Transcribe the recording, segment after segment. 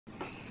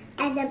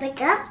Äta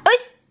bacon? Oj!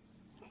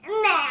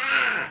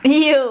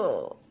 Nej.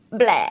 Jo!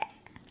 Blä!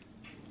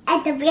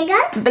 Äta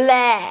bacon?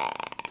 Blä!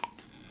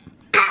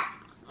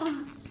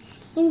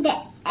 Inte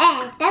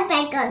äta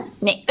bacon.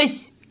 Nej,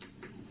 usch!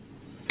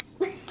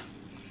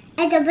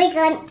 Äta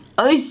bacon?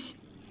 Usch!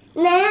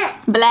 Nej.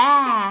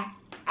 Blä!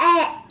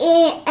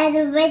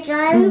 Äta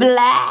bacon?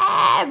 Blä!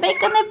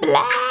 Bacon är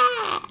blä!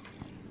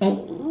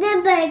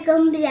 Äta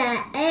bacon blir.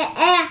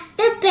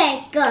 Äta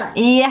bacon.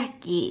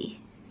 Yucky!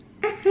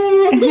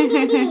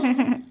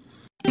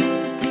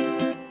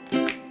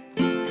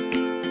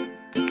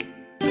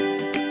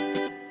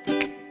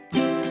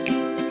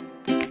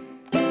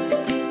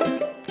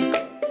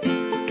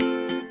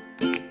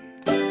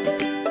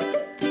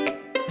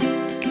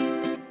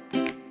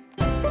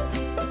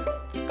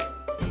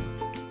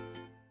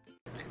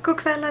 God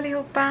kväll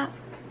allihopa.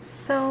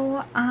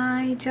 So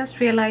I just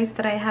realized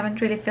that I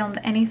haven't really filmed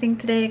anything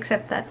today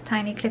except that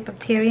tiny clip of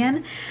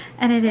Tyrion,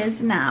 and it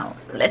is now,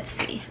 let's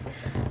see,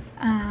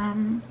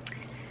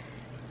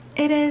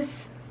 it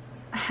is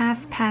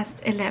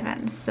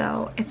 11:30,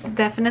 so it's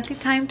definitely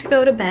time to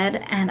go to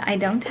bed, and I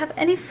don't have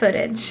any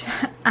footage.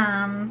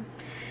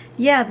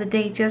 Yeah, the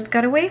day just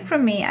got away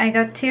from me. I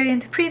got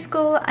Tyrion to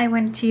preschool, I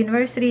went to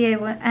university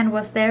and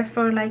was there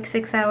for like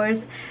 6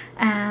 hours,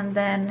 and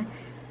then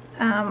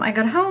I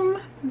got home,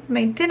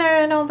 made dinner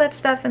and all that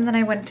stuff, and then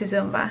I went to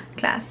Zumba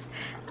class.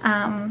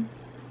 And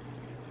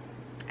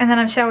then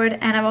I've showered,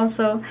 and I've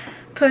also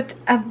put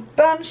a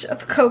bunch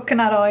of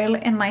coconut oil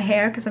in my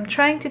hair because I'm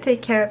trying to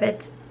take care of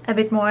it a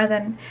bit more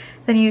than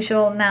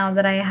usual now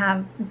that I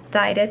have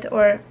dyed it,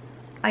 or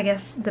I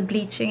guess the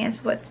bleaching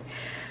is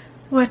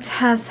what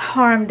has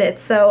harmed it.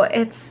 So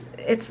it's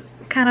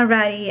kind of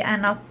ratty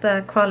and not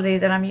the quality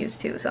that I'm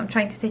used to, so I'm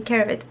trying to take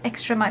care of it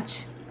extra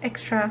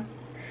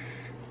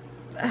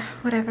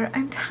whatever.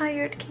 I'm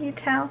tired, can you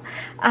tell?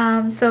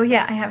 So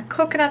yeah, I have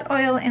coconut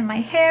oil in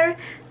my hair.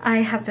 I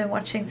have been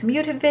watching some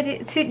YouTube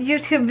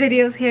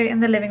videos here in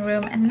the living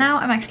room, and now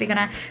I'm actually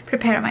gonna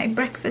prepare my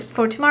breakfast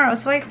for tomorrow.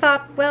 So I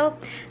thought, well,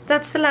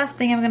 that's the last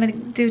thing I'm gonna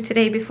do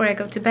today before I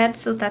go to bed,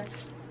 so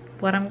that's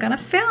what I'm gonna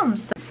film.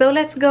 So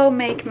let's go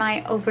make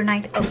my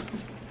overnight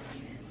oats.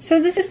 So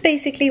this is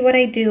basically what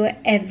I do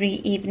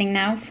every evening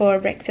now for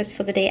breakfast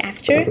for the day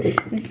after.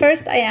 And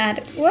first I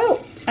add,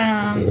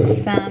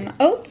 some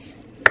oats,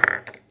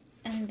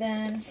 and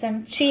then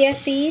some chia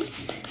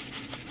seeds,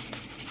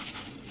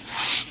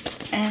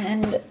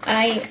 and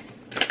I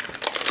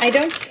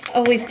don't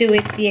always do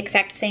it the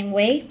exact same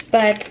way,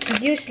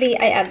 but usually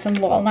I add some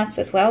walnuts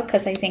as well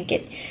because I think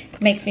it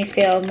makes me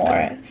feel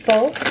more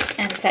full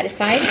and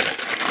satisfied.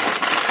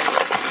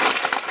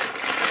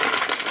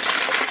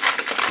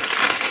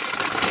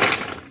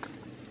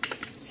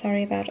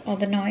 Sorry about all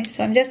the noise.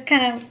 So I'm just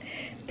kind of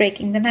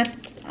breaking them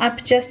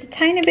up just a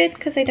tiny bit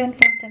because I don't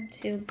want them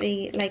to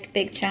be like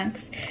big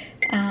chunks.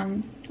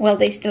 Well,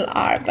 they still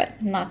are,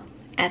 but not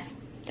as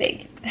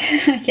big.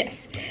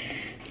 Yes.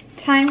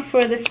 Time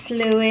for the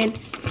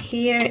fluids.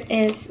 Here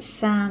is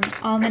some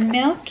almond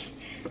milk.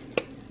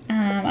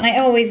 And I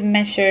always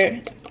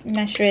measure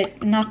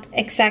it, not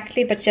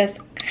exactly, but just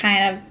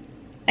kind of,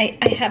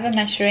 I have a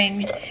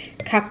measuring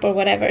cup or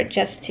whatever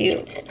just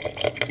to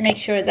make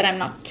sure that I'm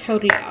not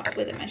totally off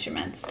with the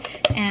measurements.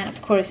 And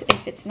of course,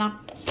 if it's not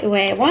the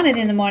way I want it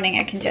in the morning,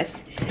 I can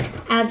just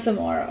add some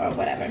more or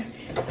whatever.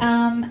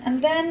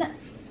 And then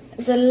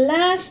the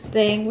last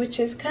thing, which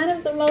is kind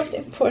of the most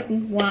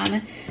important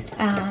one,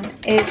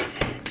 is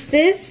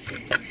this.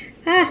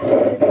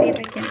 Let's see if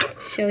I can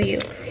show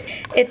you.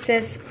 It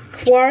says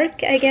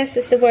quark, I guess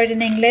is the word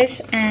in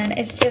English, and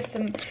it's just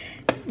some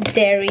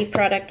dairy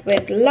product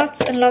with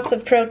lots and lots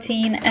of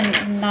protein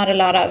and not a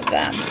lot of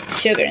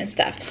sugar and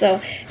stuff.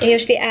 So I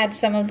usually add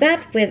some of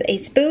that with a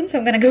spoon, so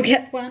I'm gonna go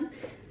get one.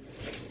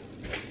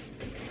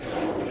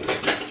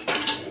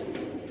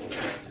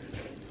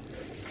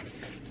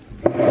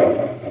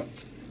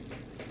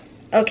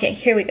 Okay,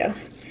 here we go.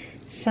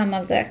 Some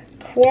of the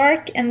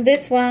quark, and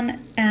this one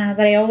that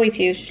I always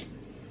use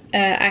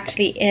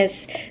actually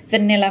is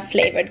vanilla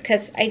flavored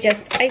because I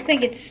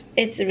think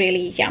it's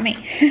really yummy.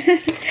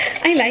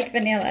 I like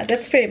vanilla,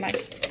 that's pretty much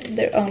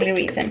the only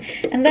reason.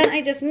 And then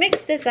I just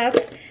mix this up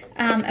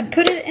and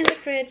put it in the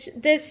fridge.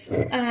 This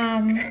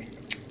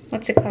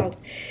what's it called?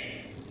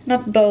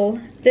 Not bowl.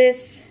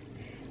 This,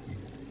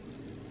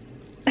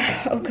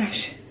 oh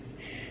gosh,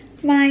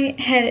 my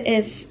head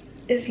is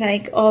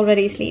like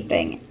already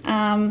sleeping.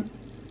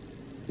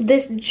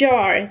 This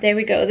jar, there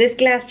we go, this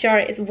glass jar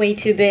is way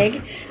too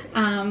big,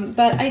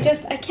 but I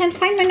can't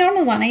find my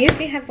normal one. I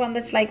usually have one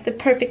that's like the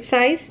perfect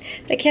size,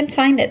 but I can't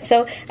find it.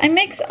 So I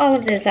mix all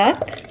of this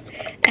up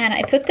and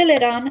I put the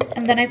lid on,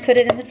 and then I put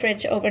it in the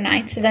fridge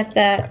overnight so that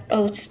the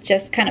oats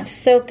just kind of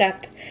soak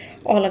up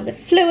all of the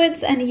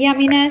fluids and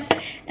yumminess.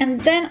 And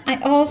then I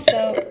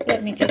also,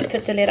 let me just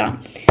put the lid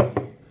on.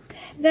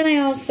 Then I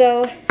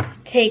also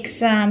take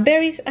some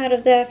berries out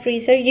of the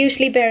freezer,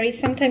 usually berries.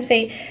 Sometimes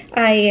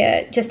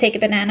I just take a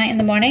banana in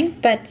the morning,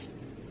 but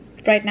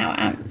right now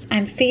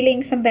I'm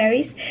feeling some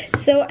berries.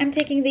 So I'm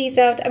taking these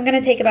out. I'm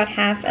gonna take about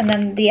half, and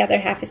then the other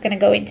half is gonna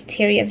go into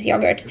Tyrion's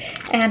yogurt.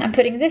 And I'm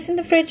putting this in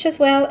the fridge as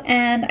well,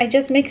 and I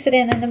just mix it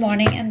in the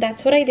morning, and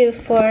that's what I do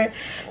for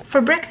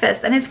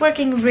breakfast, and it's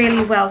working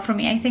really well for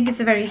me. I think it's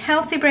a very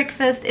healthy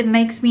breakfast. It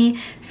makes me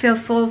feel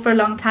full for a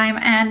long time,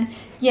 and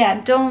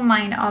yeah, don't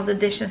mind all the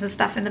dishes and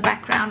stuff in the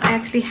background. I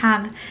actually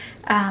have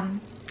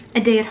a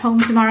day at home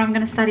tomorrow. I'm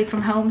gonna study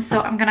from home,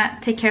 so I'm gonna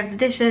take care of the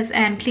dishes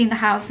and clean the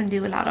house and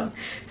do a lot of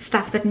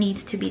stuff that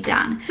needs to be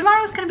done.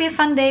 Tomorrow's gonna be a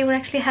fun day. We're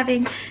actually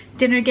having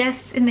dinner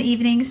guests in the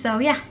evening, so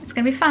yeah, it's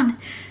gonna be fun.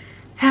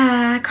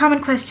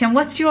 Common question,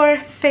 what's your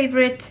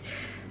favorite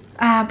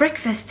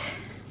breakfast?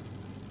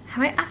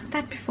 Have I asked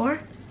that before?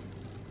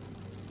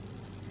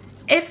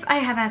 If I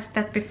have asked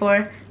that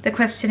before, the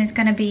question is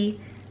gonna be,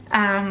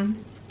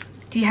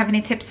 do you have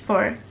any tips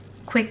for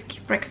quick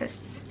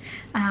breakfasts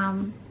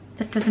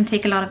that doesn't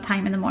take a lot of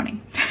time in the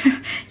morning?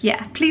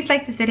 Yeah, please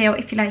like this video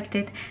if you liked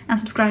it, and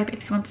subscribe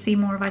if you want to see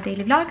more of our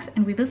daily vlogs,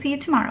 and we will see you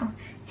tomorrow.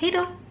 Hej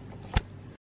då!